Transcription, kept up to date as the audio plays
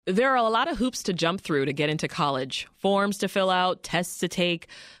There are a lot of hoops to jump through to get into college, forms to fill out, tests to take,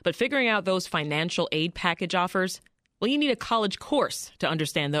 but figuring out those financial aid package offers, well, you need a college course to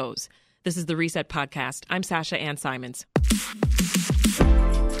understand those. This is the Reset Podcast. I'm Sasha Ann Simons.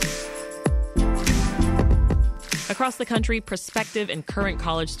 Across the country, prospective and current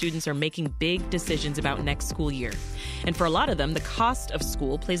college students are making big decisions about next school year. And for a lot of them, the cost of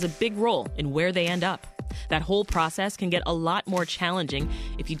school plays a big role in where they end up. That whole process can get a lot more challenging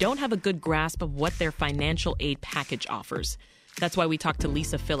if you don't have a good grasp of what their financial aid package offers. That's why we talked to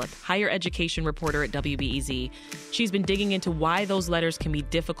Lisa Phillip, higher education reporter at WBEZ. She's been digging into why those letters can be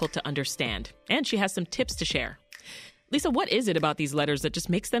difficult to understand, and she has some tips to share. Lisa, what is it about these letters that just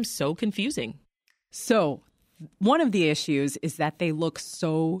makes them so confusing? So one of the issues is that they look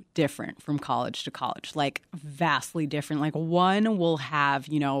so different from college to college, like vastly different. Like one will have,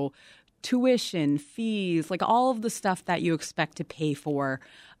 tuition, fees, like all of the stuff that you expect to pay for,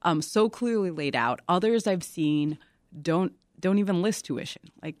 so clearly laid out. Others I've seen don't even list tuition.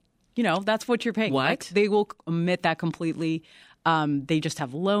 Like, that's what you're paying. What? Like, they will omit that completely. They just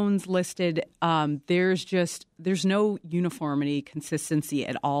have loans listed. There's no uniformity, consistency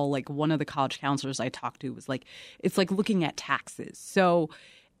at all. Like one of the college counselors I talked to was like, it's like looking at taxes. So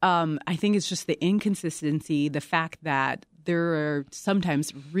I think it's just the inconsistency, the fact that there are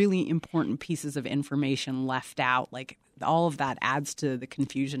sometimes really important pieces of information left out. Like all of that adds to the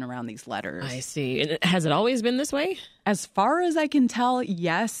confusion around these letters. I see. And has it always been this way? As far as I can tell,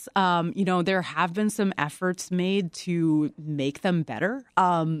 yes. There have been some efforts made to make them better.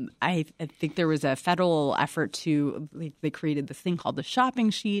 I think there was a federal effort they created this thing called the shopping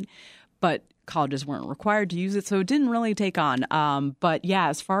sheet, but colleges weren't required to use it, so it didn't really take on. But yeah,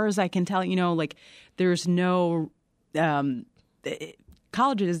 as far as I can tell, there's no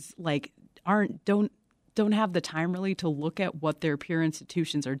colleges don't have the time really to look at what their peer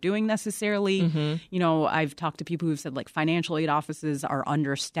institutions are doing necessarily. Mm-hmm. I've talked to people who've said like financial aid offices are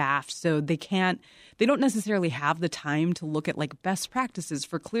understaffed, so they don't necessarily have the time to look at like best practices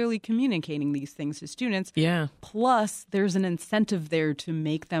for clearly communicating these things to students. Yeah. Plus, there's an incentive there to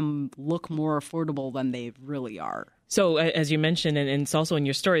make them look more affordable than they really are. So as you mentioned, and it's also in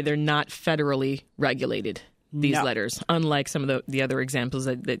your story, they're not federally regulated. These letters, unlike some of the other examples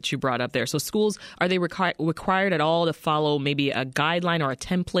that you brought up there. So schools, are they required at all to follow maybe a guideline or a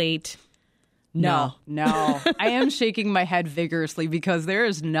template? No. I am shaking my head vigorously because there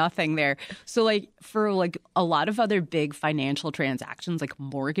is nothing there. So for a lot of other big financial transactions like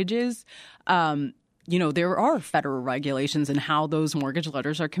mortgages, there are federal regulations in how those mortgage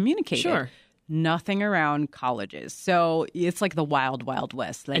letters are communicated. Sure. Nothing around colleges. So it's like the wild, wild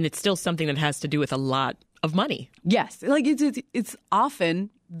west. And it's still something that has to do with a lot of money. Yes. Like it's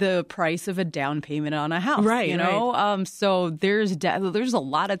often the price of a down payment on a house. Right. Right. So there's a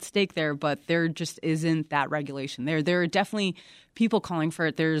lot at stake there, but there just isn't that regulation there. There are definitely people calling for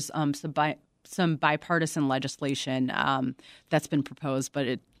it. There's some bipartisan legislation that's been proposed, but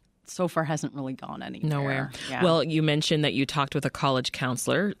it so far hasn't really gone anywhere. Nowhere. Yeah. Well, you mentioned that you talked with a college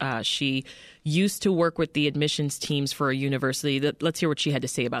counselor. She used to work with the admissions teams for a university. Let's hear what she had to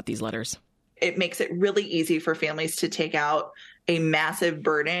say about these letters. It makes it really easy for families to take out a massive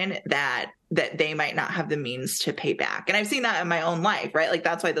burden that they might not have the means to pay back. And I've seen that in my own life, right? Like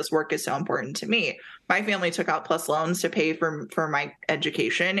that's why this work is so important to me. My family took out PLUS loans to pay for my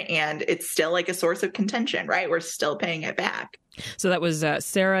education, and it's still like a source of contention, right? We're still paying it back. So that was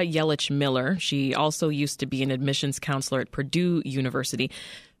Sarah Yelich Miller. She also used to be an admissions counselor at Purdue University.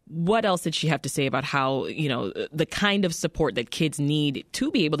 What else did she have to say about how, the kind of support that kids need to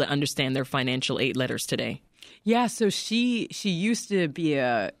be able to understand their financial aid letters today? Yeah, so she used to be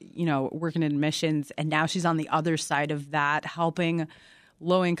working in admissions, and now she's on the other side of that, helping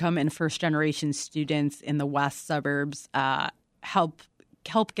low-income and first-generation students in the west suburbs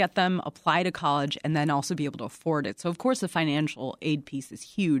help get them apply to college and then also be able to afford it. So, of course, the financial aid piece is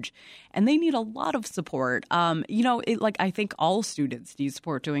huge, and they need a lot of support. I think all students need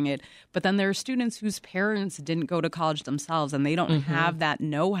support doing it, but then there are students whose parents didn't go to college themselves, and they don't have that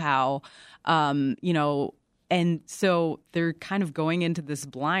know-how, and so they're kind of going into this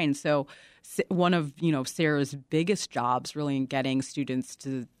blind. So one of, Sarah's biggest jobs really in getting students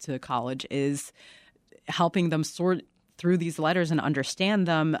to college is helping them sort through these letters and understand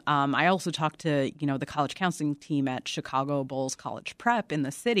them. I also talked to, the college counseling team at Chicago Bulls College Prep in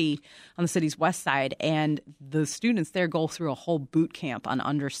the city, on the city's west side, and the students there go through a whole boot camp on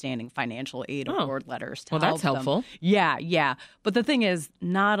understanding financial aid award letters. Well, that's helpful. Yeah. But the thing is,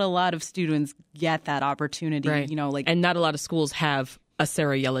 not a lot of students get that opportunity, right. And not a lot of schools have a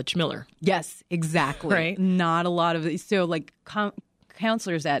Sarah Yelich Miller. Yes, exactly. Right. Not a lot of, so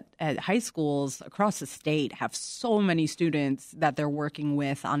counselors at high schools across the state have so many students that they're working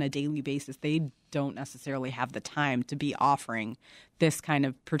with on a daily basis. They don't necessarily have the time to be offering this kind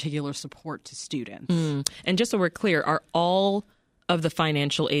of particular support to students. And just so we're clear, are all of the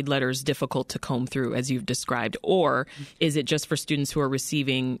financial aid letters difficult to comb through, as you've described, or is it just for students who are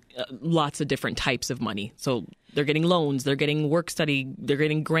receiving lots of different types of money? So they're getting loans, they're getting work study, they're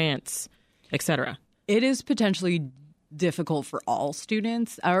getting grants, et cetera. It is potentially difficult for all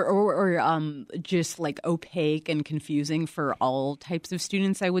students or just like opaque and confusing for all types of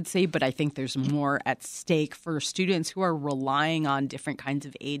students, I would say. But I think there's more at stake for students who are relying on different kinds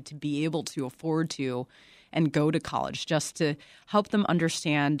of aid to be able to afford to and go to college, just to help them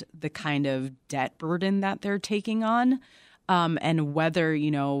understand the kind of debt burden that they're taking on, and whether,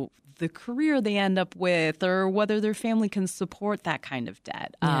 the career they end up with or whether their family can support that kind of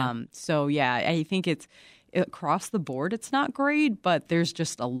debt. Yeah. I think it's across the board, it's not great, but there's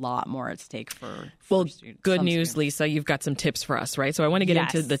just a lot more at stake for students. Good news, Lisa. You've got some tips for us, right? So I want to get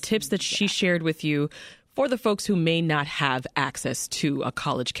into the tips that she shared with you for the folks who may not have access to a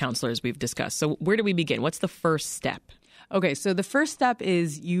college counselor, as we've discussed. So where do we begin? What's the first step? Okay, so the first step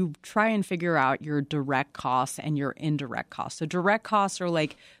is you try and figure out your direct costs and your indirect costs. So direct costs are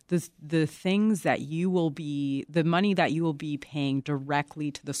like the things that the money that you will be paying directly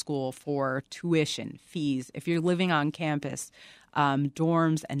to the school for tuition, fees, if you're living on campus,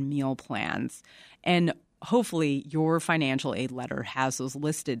 dorms and meal plans. And hopefully your financial aid letter has those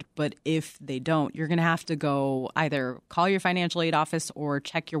listed, but if they don't, you're going to have to go either call your financial aid office or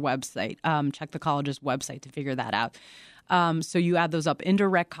check your website, check the college's website to figure that out. So you add those up.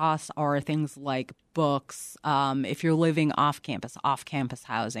 Indirect costs are things like books, if you're living off campus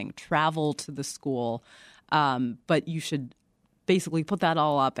housing, travel to the school. But you should basically put that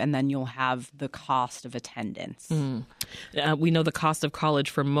all up, and then you'll have the cost of attendance. We know the cost of college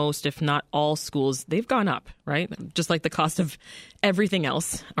for most, if not all schools, they've gone up, right? Just like the cost of everything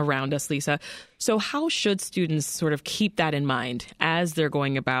else around us, Lisa. So how should students sort of keep that in mind as they're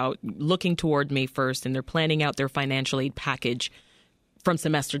going about looking toward May 1st and they're planning out their financial aid package from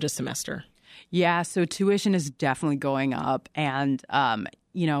semester to semester? Yeah, so tuition is definitely going up, and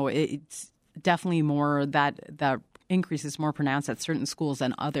it's definitely more that increase is more pronounced at certain schools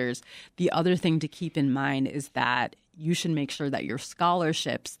than others. The other thing to keep in mind is that you should make sure that your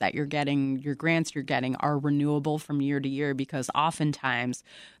scholarships that you're getting, your grants you're getting, are renewable from year to year, because oftentimes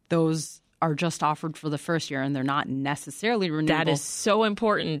those are just offered for the first year and they're not necessarily renewable. That is so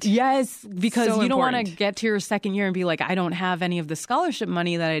important. Yes, because you don't want to get to your second year and be like, I don't have any of the scholarship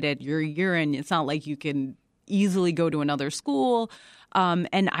money that I did. You're a year in. It's not like you can easily go to another school.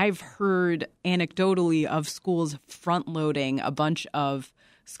 And I've heard anecdotally of schools front-loading a bunch of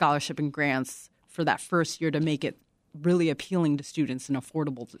scholarship and grants for that first year to make it really appealing to students and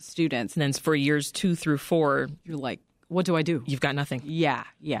affordable to students. And then for years 2 through 4, you're like, what do I do? You've got nothing. Yeah.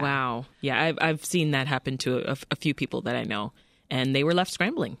 Wow. Yeah, I've seen that happen to a few people that I know, and they were left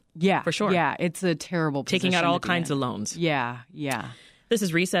scrambling. Yeah, for sure. Yeah, it's a terrible position. Taking out all kinds of loans. Yeah. This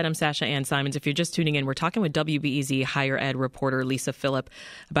is Reset. I'm Sasha Ann Simons. If you're just tuning in, we're talking with WBEZ higher ed reporter Lisa Phillip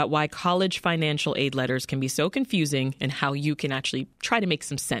about why college financial aid letters can be so confusing and how you can actually try to make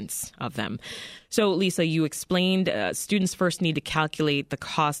some sense of them. So, Lisa, you explained students first need to calculate the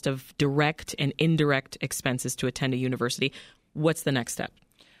cost of direct and indirect expenses to attend a university. What's the next step?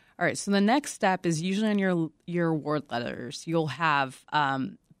 All right. So the next step is usually on your award letters, you'll have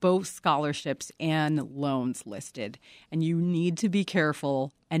both scholarships and loans listed. And you need to be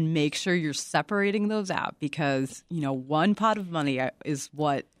careful and make sure you're separating those out, because, one pot of money is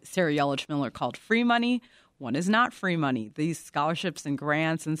what Sarah Yelich Miller called free money. One is not free money. These scholarships and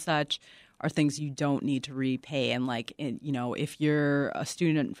grants and such are things you don't need to repay. And if you're a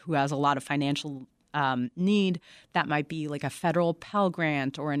student who has a lot of financial need, that might be like a federal Pell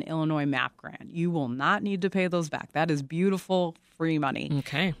Grant or an Illinois MAP grant. You will not need to pay those back. That is beautiful, free money.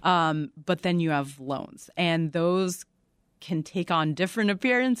 Okay. But then you have loans, and those can take on different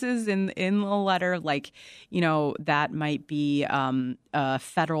appearances in the letter. Like, that might be a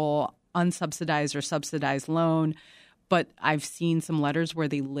federal unsubsidized or subsidized loan. But I've seen some letters where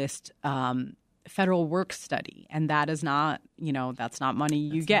they list federal work study, and that is not, that's not money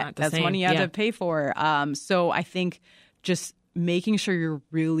you get. That's money you have to pay for. So I think just making sure you're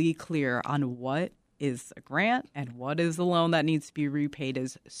really clear on what is a grant and what is the loan that needs to be repaid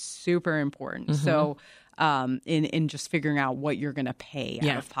is super important. Mm-hmm. So in just figuring out what you're going to pay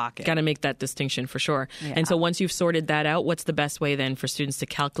out of pocket. Got to make that distinction for sure. Yeah. And so once you've sorted that out, what's the best way then for students to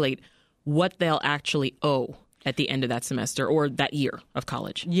calculate what they'll actually owe at the end of that semester or that year of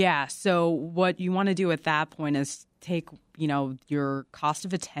college? Yeah. So what you want to do at that point is take, your cost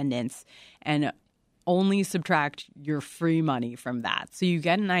of attendance and only subtract your free money from that. So you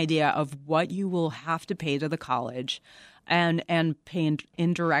get an idea of what you will have to pay to the college and pay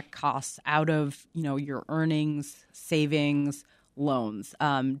indirect costs out of, your earnings, savings, loans,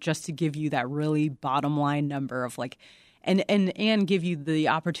 just to give you that really bottom line number of like, and give you the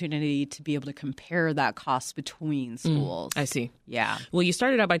opportunity to be able to compare that cost between schools. I see. Yeah. Well, you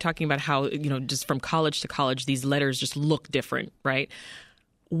started out by talking about how, just from college to college, these letters just look different, right?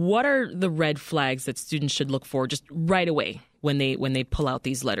 What are the red flags that students should look for just right away when they pull out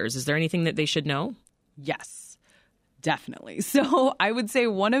these letters? Is there anything that they should know? Yes, definitely. So I would say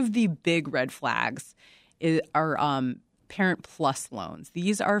one of the big red flags are Parent Plus loans.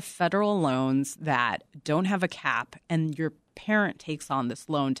 These are federal loans that don't have a cap, and your parent takes on this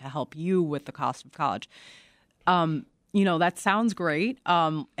loan to help you with the cost of college. That sounds great,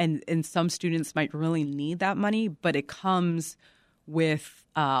 and some students might really need that money, but it comes with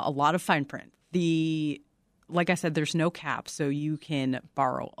a lot of fine print. Like I said, there's no cap, so you can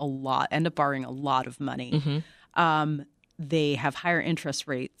end up borrowing a lot of money. Mm-hmm. They have higher interest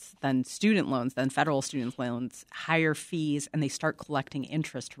rates than student loans, than federal student loans, higher fees, and they start collecting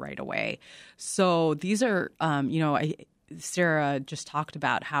interest right away. So these are, Sarah just talked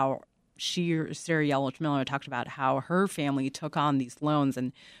about how Sarah Yelich Miller talked about how her family took on these loans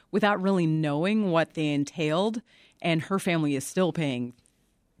and without really knowing what they entailed, and her family is still paying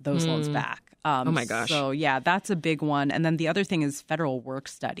those loans back. Oh my gosh. So yeah, that's a big one. And then the other thing is federal work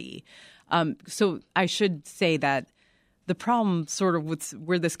study. So I should say that the problem sort of with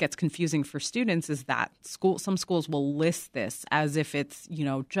where this gets confusing for students is that some schools will list this as if it's,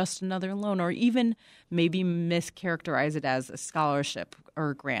 just another loan, or even maybe mischaracterize it as a scholarship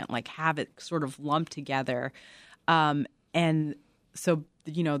or a grant, like have it sort of lumped together. And so,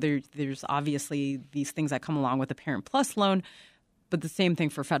 there's obviously these things that come along with a Parent Plus loan, but the same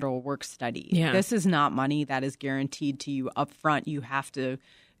thing for federal work study. Yeah. This is not money that is guaranteed to you up front. You have to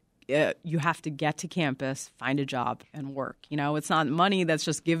get to campus, find a job, and work. It's not money that's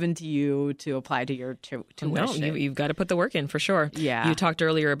just given to you to apply to your tuition. No, you've got to put the work in for sure. Yeah. You talked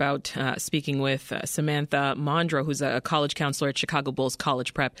earlier about speaking with Samantha Mondro, who's a college counselor at Chicago Bulls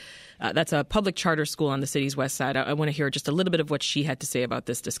College Prep. That's a public charter school on the city's west side. I want to hear just a little bit of what she had to say about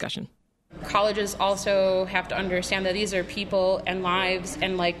this discussion. Colleges also have to understand that these are people and lives,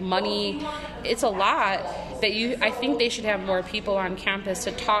 and like money, it's a lot that I think they should have more people on campus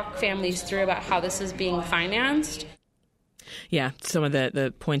to talk families through about how this is being financed. Yeah, some of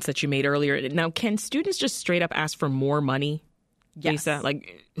the points that you made earlier. Now, can students just straight up ask for more money? Yes. Lisa?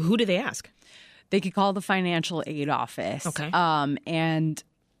 Like, who do they ask? They could call the financial aid office. Okay. And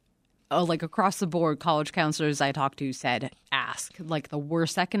like across the board, college counselors I talked to said ask. Like the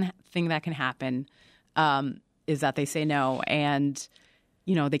worst thing that can happen is that they say no, and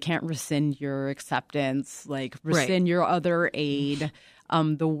they can't rescind your acceptance, like rescind your other aid.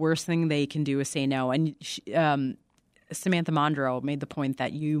 The worst thing they can do is say no. And Samantha Mondro made the point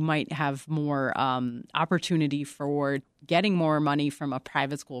that you might have more opportunity for getting more money from a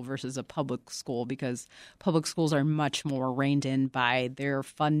private school versus a public school, because public schools are much more reined in by their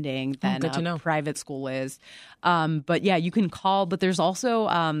funding than a private school is. But yeah, you can call. But there's also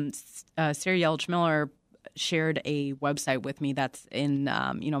Sarah Yelich Miller shared a website with me that's in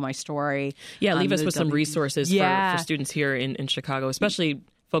my story. Yeah, leave us with some resources for students here in Chicago, especially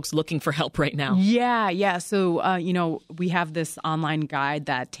folks looking for help right now. Yeah. So, we have this online guide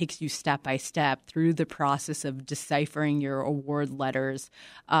that takes you step by step through the process of deciphering your award letters.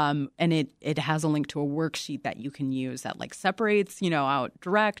 And it has a link to a worksheet that you can use that separates, out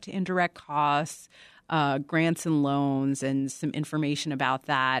direct, indirect costs, grants and loans, and some information about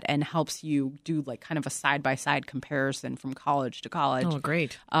that, and helps you do kind of a side-by-side comparison from college to college. Oh,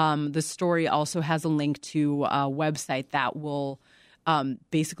 great. The story also has a link to a website that will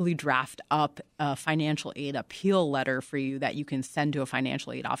basically draft up a financial aid appeal letter for you that you can send to a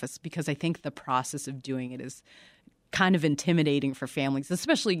financial aid office, because I think the process of doing it is kind of intimidating for families,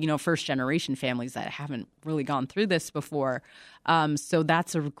 especially, first-generation families that haven't really gone through this before. So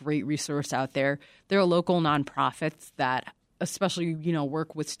that's a great resource out there. There are local nonprofits that especially,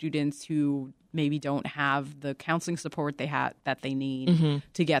 work with students who maybe don't have the counseling support that they need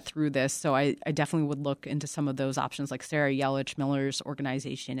to get through this. So I definitely would look into some of those options. Like Sarah Yelich Miller's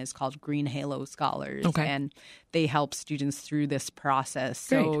organization is called Green Halo Scholars, and they help students through this process.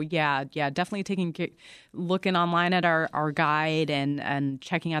 Great. So yeah, definitely looking online at our guide and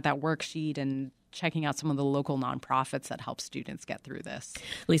checking out that worksheet and checking out some of the local nonprofits that help students get through this.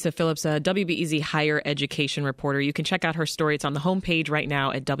 Lisa Phillips, a WBEZ higher education reporter. You can check out her story. It's on the homepage right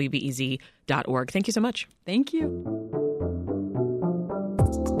now at WBEZ.org. Thank you so much. Thank you.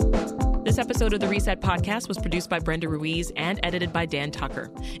 This episode of the Reset Podcast was produced by Brenda Ruiz and edited by Dan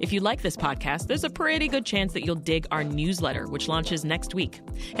Tucker. If you like this podcast, there's a pretty good chance that you'll dig our newsletter, which launches next week.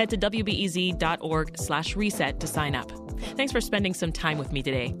 Head to WBEZ.org/reset to sign up. Thanks for spending some time with me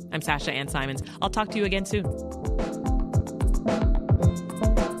today. I'm Sasha Ann Simons. I'll talk to you again soon.